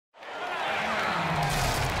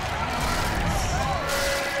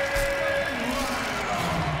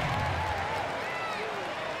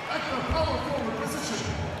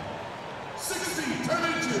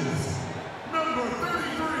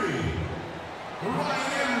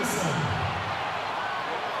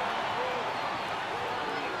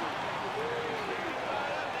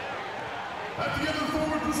At the other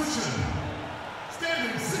forward position,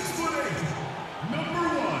 standing 6'8", number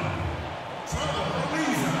 1,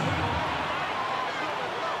 Ariza.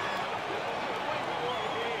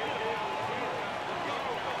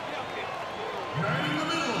 Right in the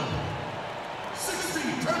middle, 6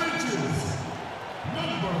 feet 10 inches,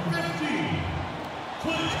 number 15,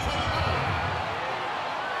 Clint Capella.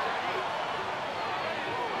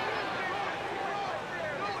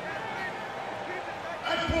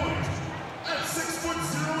 At point, at 6 foot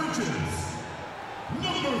 0 inches,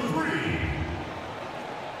 number 3,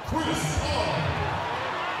 Chris Paul.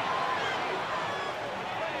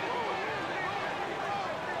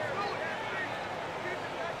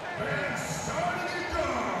 And starting at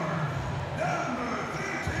guard, number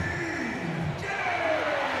 13,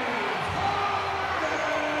 James Harden.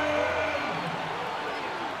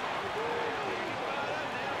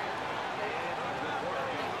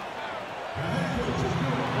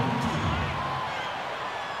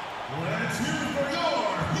 Let's hear it for your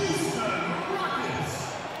Houston Rockets.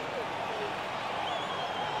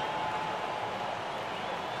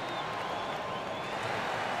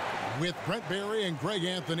 With Brent Barry and Greg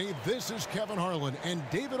Anthony, this is Kevin Harlan, and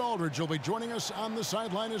David Aldridge will be joining us on the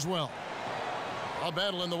sideline as well. A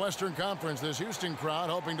battle in the Western Conference. This Houston crowd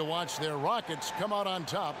hoping to watch their Rockets come out on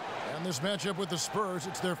top. And this matchup with the Spurs,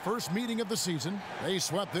 it's their first meeting of the season. They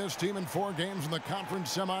swept this team in 4 games in the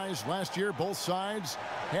conference semis last year. Both sides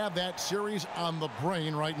have that series on the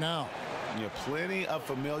brain right now. Yeah, plenty of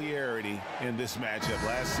familiarity in this matchup.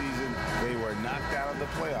 Last season, they were knocked out of the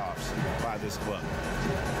playoffs by this club.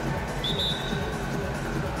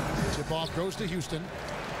 Tip-off goes to Houston.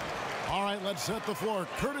 All right, let's set the floor.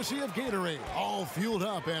 Courtesy of Gatorade. All fueled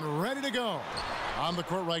up and ready to go. On the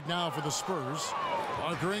court right now for the Spurs.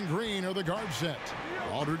 Parker and Green are the guard set.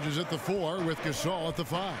 Aldridge is at the 4 with Gasol at the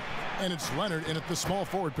 5. And it's Leonard in at the small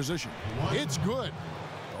forward position. It's good.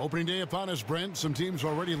 Opening day upon us, Brent. Some teams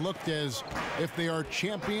already looked as if they are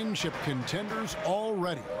championship contenders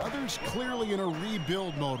already. Others clearly in a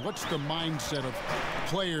rebuild mode. What's the mindset of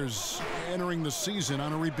players entering the season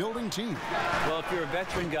on a rebuilding team? Well, if you're a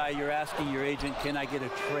veteran guy, you're asking your agent, can I get a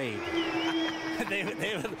trade? they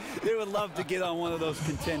would love to get on one of those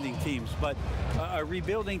contending teams. But a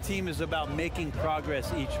rebuilding team is about making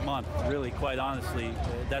progress each month, really, quite honestly.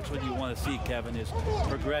 That's what you want to see, Kevin, is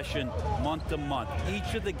progression month to month.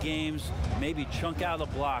 Each of the games, maybe chunk out a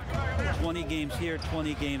block, 20 games here,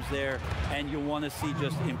 20 games there, and you want to see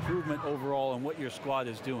just improvement overall in what your squad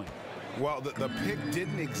is doing. Well, the pick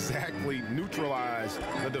didn't exactly neutralize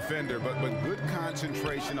the defender, but good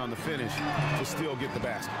concentration on the finish to still get the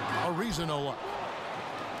basket. Ariza no up.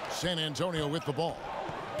 San Antonio with the ball.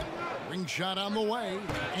 Ring shot on the way,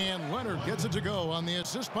 and Leonard gets it to go on the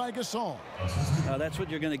assist by Gasol. That's what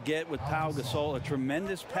you're going to get with Pau Gasol, a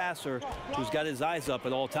tremendous passer who's got his eyes up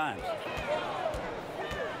at all times.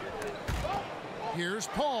 Here's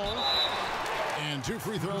Paul. And 2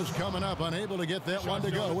 free throws coming up, unable to get that one to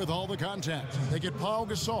go with all the contact. They get Pau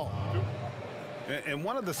Gasol. And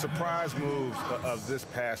one of the surprise moves of this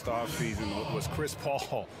past offseason was Chris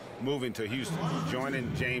Paul moving to Houston,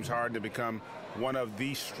 joining James Harden to become one of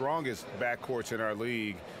the strongest backcourts in our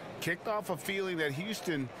league. Kicked off a feeling that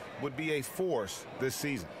Houston would be a force this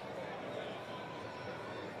season.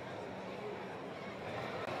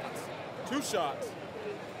 2 shots.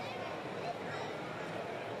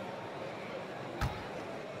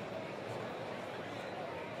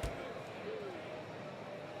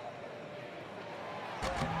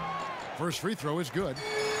 First free throw is good.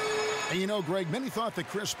 And you know, Greg, many thought that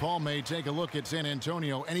Chris Paul may take a look at San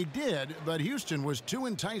Antonio, and he did, but Houston was too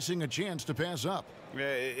enticing a chance to pass up. Yeah,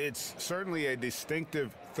 it's certainly a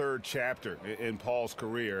distinctive third chapter in Paul's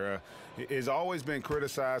career. He's always been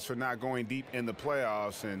criticized for not going deep in the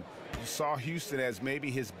playoffs, and you saw Houston as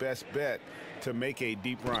maybe his best bet to make a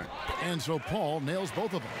deep run. And so Paul nails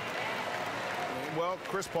both of them. Well,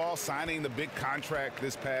 Chris Paul signing the big contract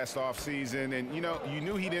this past offseason, and you know, you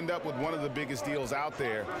knew he'd end up with one of the biggest deals out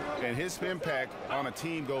there, and his impact on a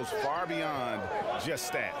team goes far beyond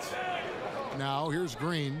just stats. Now here's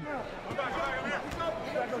Green.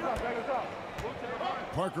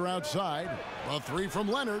 Parker outside. A 3 from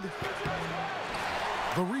Leonard.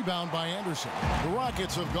 The rebound by Anderson. The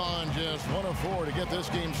Rockets have gone just 1 of 4 to get this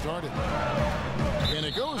game started. And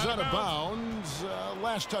it goes out of bounds.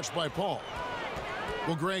 Last touch by Paul.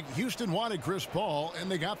 Well, Greg, Houston wanted Chris Paul, and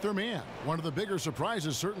they got their man. One of the bigger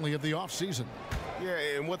surprises, certainly, of the offseason.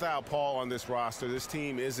 Yeah, and without Paul on this roster, this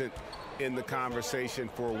team isn't in the conversation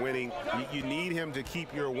for winning. You need him to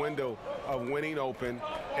keep your window of winning open,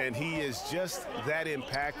 and he is just that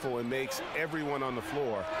impactful and makes everyone on the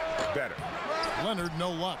floor better. Leonard,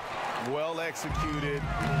 no luck. Well executed,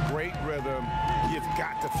 great rhythm. You've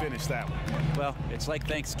got to finish that one. Well, it's like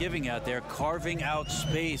Thanksgiving out there, carving out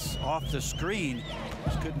space off the screen.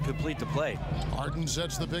 Just couldn't complete the play. Harden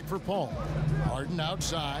sets the pick for Paul. Harden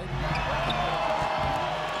outside.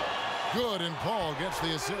 Good, and Paul gets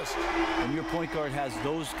the assist. When your point guard has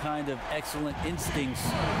those kind of excellent instincts,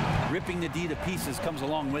 ripping the D to pieces comes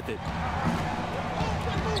along with it.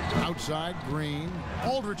 Outside, Green.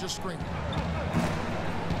 Aldridge a screen.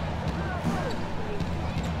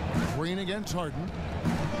 Green against Harden.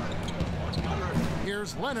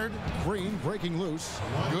 Here's Leonard. Green breaking loose.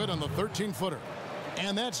 Good on the 13-footer.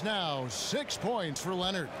 And that's now 6 points for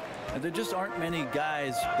Leonard. And there just aren't many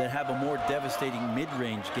guys that have a more devastating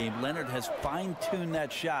mid-range game. Leonard has fine-tuned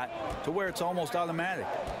that shot to where it's almost automatic.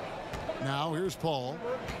 Now here's Paul.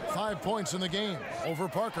 5 points in the game over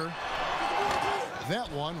Parker. That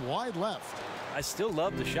one wide left. I still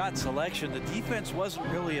love the shot selection. The defense wasn't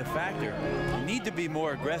really a factor. You need to be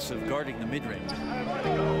more aggressive guarding the mid-range.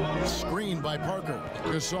 Screen by Parker.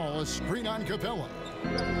 Gasol, a screen on Capella.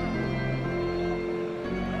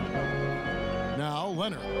 Now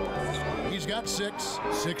Leonard. He's got 6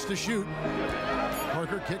 to shoot.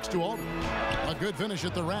 Parker kicks to Aldridge. A good finish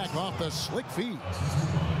at the rack off the slick feed.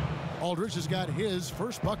 Aldridge has got his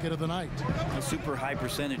first bucket of the night. A super high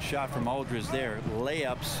percentage shot from Aldridge there.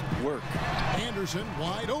 Layups work. Anderson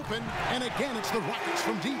wide open, and again it's the Rockets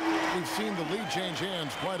from deep. We've seen the lead change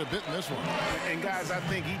hands quite a bit in this one. And guys, I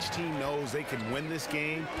think each team knows they can win this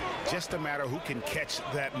game, just a matter who can catch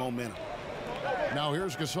that momentum. Now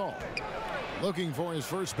here's Gasol. Looking for his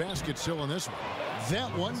first basket still in this one.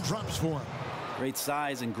 That one drops for him. Great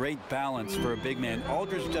size and great balance for a big man.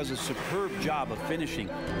 Aldridge does a superb job of finishing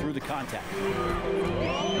through the contact.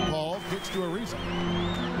 Paul kicks to Ariza.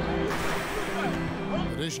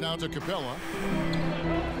 The dish now to Capella.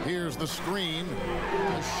 Here's the screen.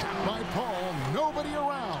 A shot by Paul. Nobody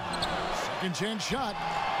around. Second chance shot.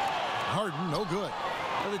 Harden, no good.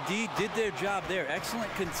 Well, the D did their job there. Excellent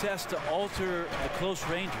contest to alter a close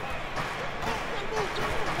ranger.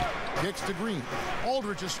 Kicks to Green.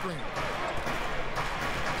 Aldridge a screen.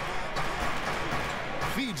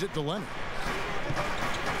 Feeds it to Leonard.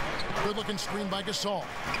 Good-looking screen by Gasol.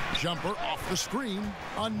 Jumper off the screen.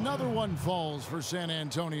 Another one falls for San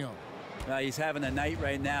Antonio. He's having a night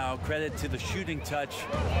right now. Credit to the shooting touch,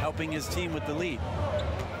 helping his team with the lead.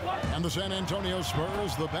 And the San Antonio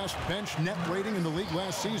Spurs, the best bench net rating in the league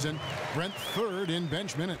last season, ranked 3rd in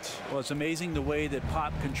bench minutes. Well, it's amazing the way that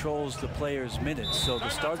Pop controls the players' minutes. So the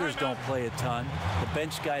starters don't play a ton. The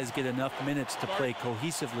bench guys get enough minutes to play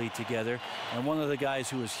cohesively together. And one of the guys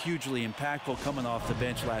who was hugely impactful coming off the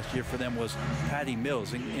bench last year for them was Patty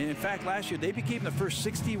Mills. And in fact, last year they became the first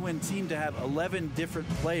 60-win team to have 11 different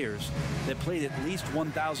players that played at least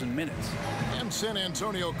 1,000 minutes. And San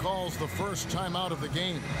Antonio calls the first timeout of the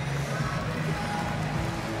game.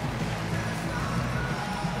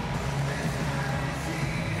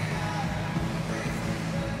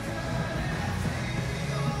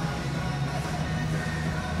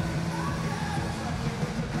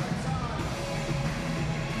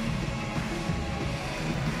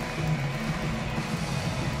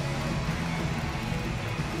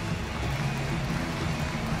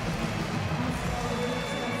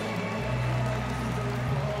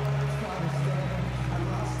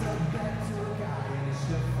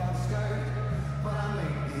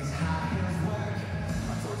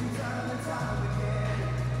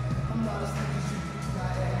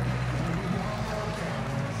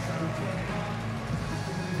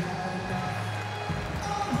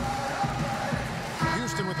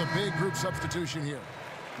 With a big group substitution here.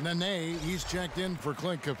 Nene, he's checked in for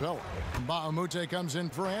Clint Capella. Bahamute comes in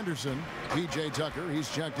for Anderson. P.J. Tucker, he's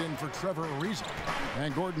checked in for Trevor Ariza.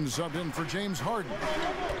 And Gordon subbed in for James Harden.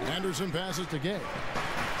 Anderson passes to Gay.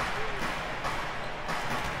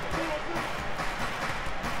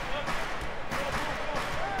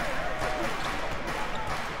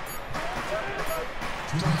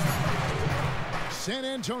 San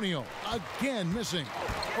Antonio again missing.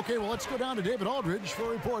 Okay, well, let's go down to David Aldridge for a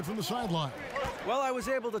report from the sideline. Well, I was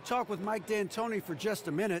able to talk with Mike D'Antoni for just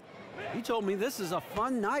a minute. He told me this is a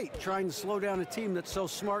fun night trying to slow down a team that's so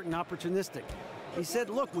smart and opportunistic. He said,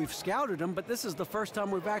 look, we've scouted them, but this is the first time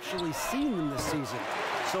we've actually seen them this season.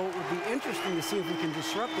 So it would be interesting to see if we can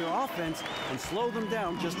disrupt their offense and slow them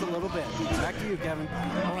down just a little bit. Back to you, Kevin.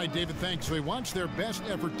 All right, David, thanks. So he wants their best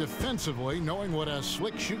effort defensively, knowing what a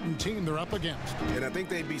slick shooting team they're up against. And I think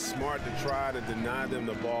they'd be smart to try to deny them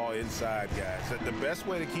the ball inside, guys. The best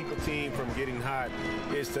way to keep a team from getting hot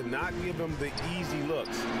is to not give them the easy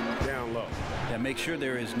looks down low. Yeah, make sure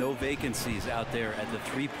there is no vacancies out there at the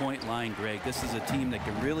three-point line, Greg. This is a team that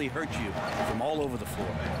can really hurt you from all over the floor.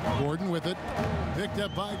 Gordon with it. Picked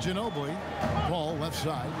up by Ginobili. Ball left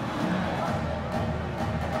side.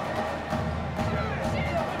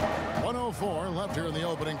 1:04 left here in the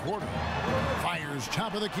opening quarter. Fires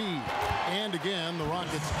top of the key. And again, the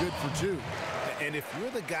Rockets good for two. And if you're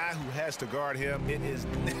the guy who has to guard him, it is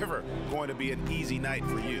never going to be an easy night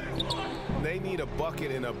for you. They need a bucket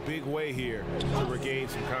in a big way here to regain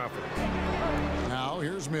some confidence. Now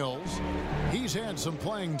here's Mills. He's had some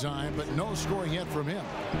playing time, but no scoring yet from him.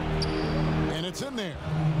 And it's in there.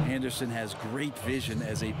 Anderson has great vision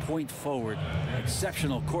as a point forward.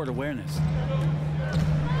 Exceptional court awareness.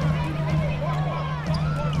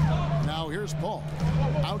 Now here's Paul.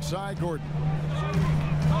 Outside Gordon.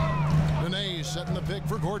 Nene setting the pick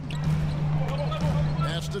for Gordon.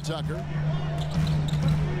 Pass to Tucker.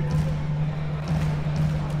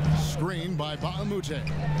 Screen by Baamute.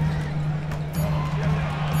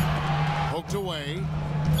 Poked away.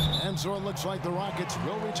 And so it looks like the Rockets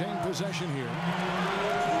will retain possession here.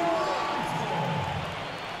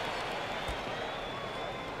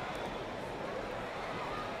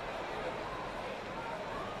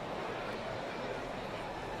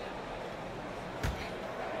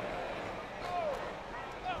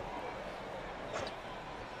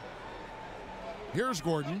 Here's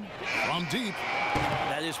Gordon from deep.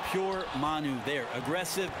 That is pure Manu there.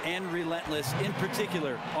 Aggressive and relentless, in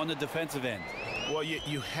particular on the defensive end. Well,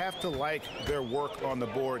 you have to like their work on the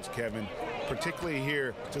boards, Kevin, particularly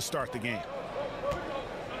here to start the game.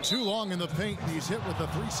 Too long in the paint. He's hit with a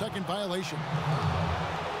 3-second violation.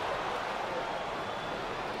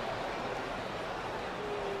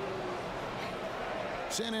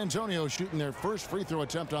 San Antonio shooting their first free throw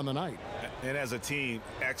attempt on the night. And as a team,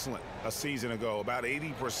 excellent a season ago, about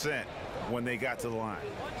 80% when they got to the line.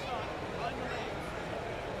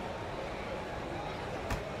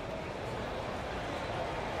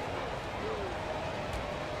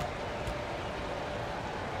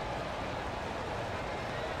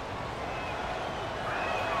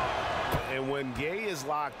 And when Gay is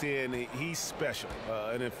locked in, he's special.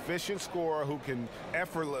 An efficient scorer who can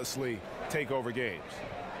effortlessly take over games.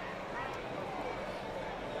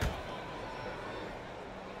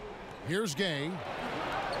 Here's Gay.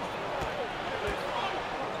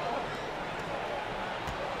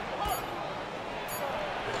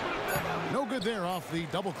 No good there off the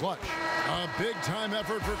double clutch. A big-time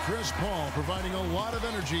effort for Chris Paul, providing a lot of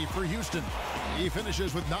energy for Houston. He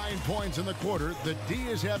finishes with 9 points in the quarter. The D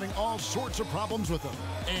is having all sorts of problems with him.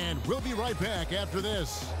 And we'll be right back after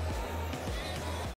this.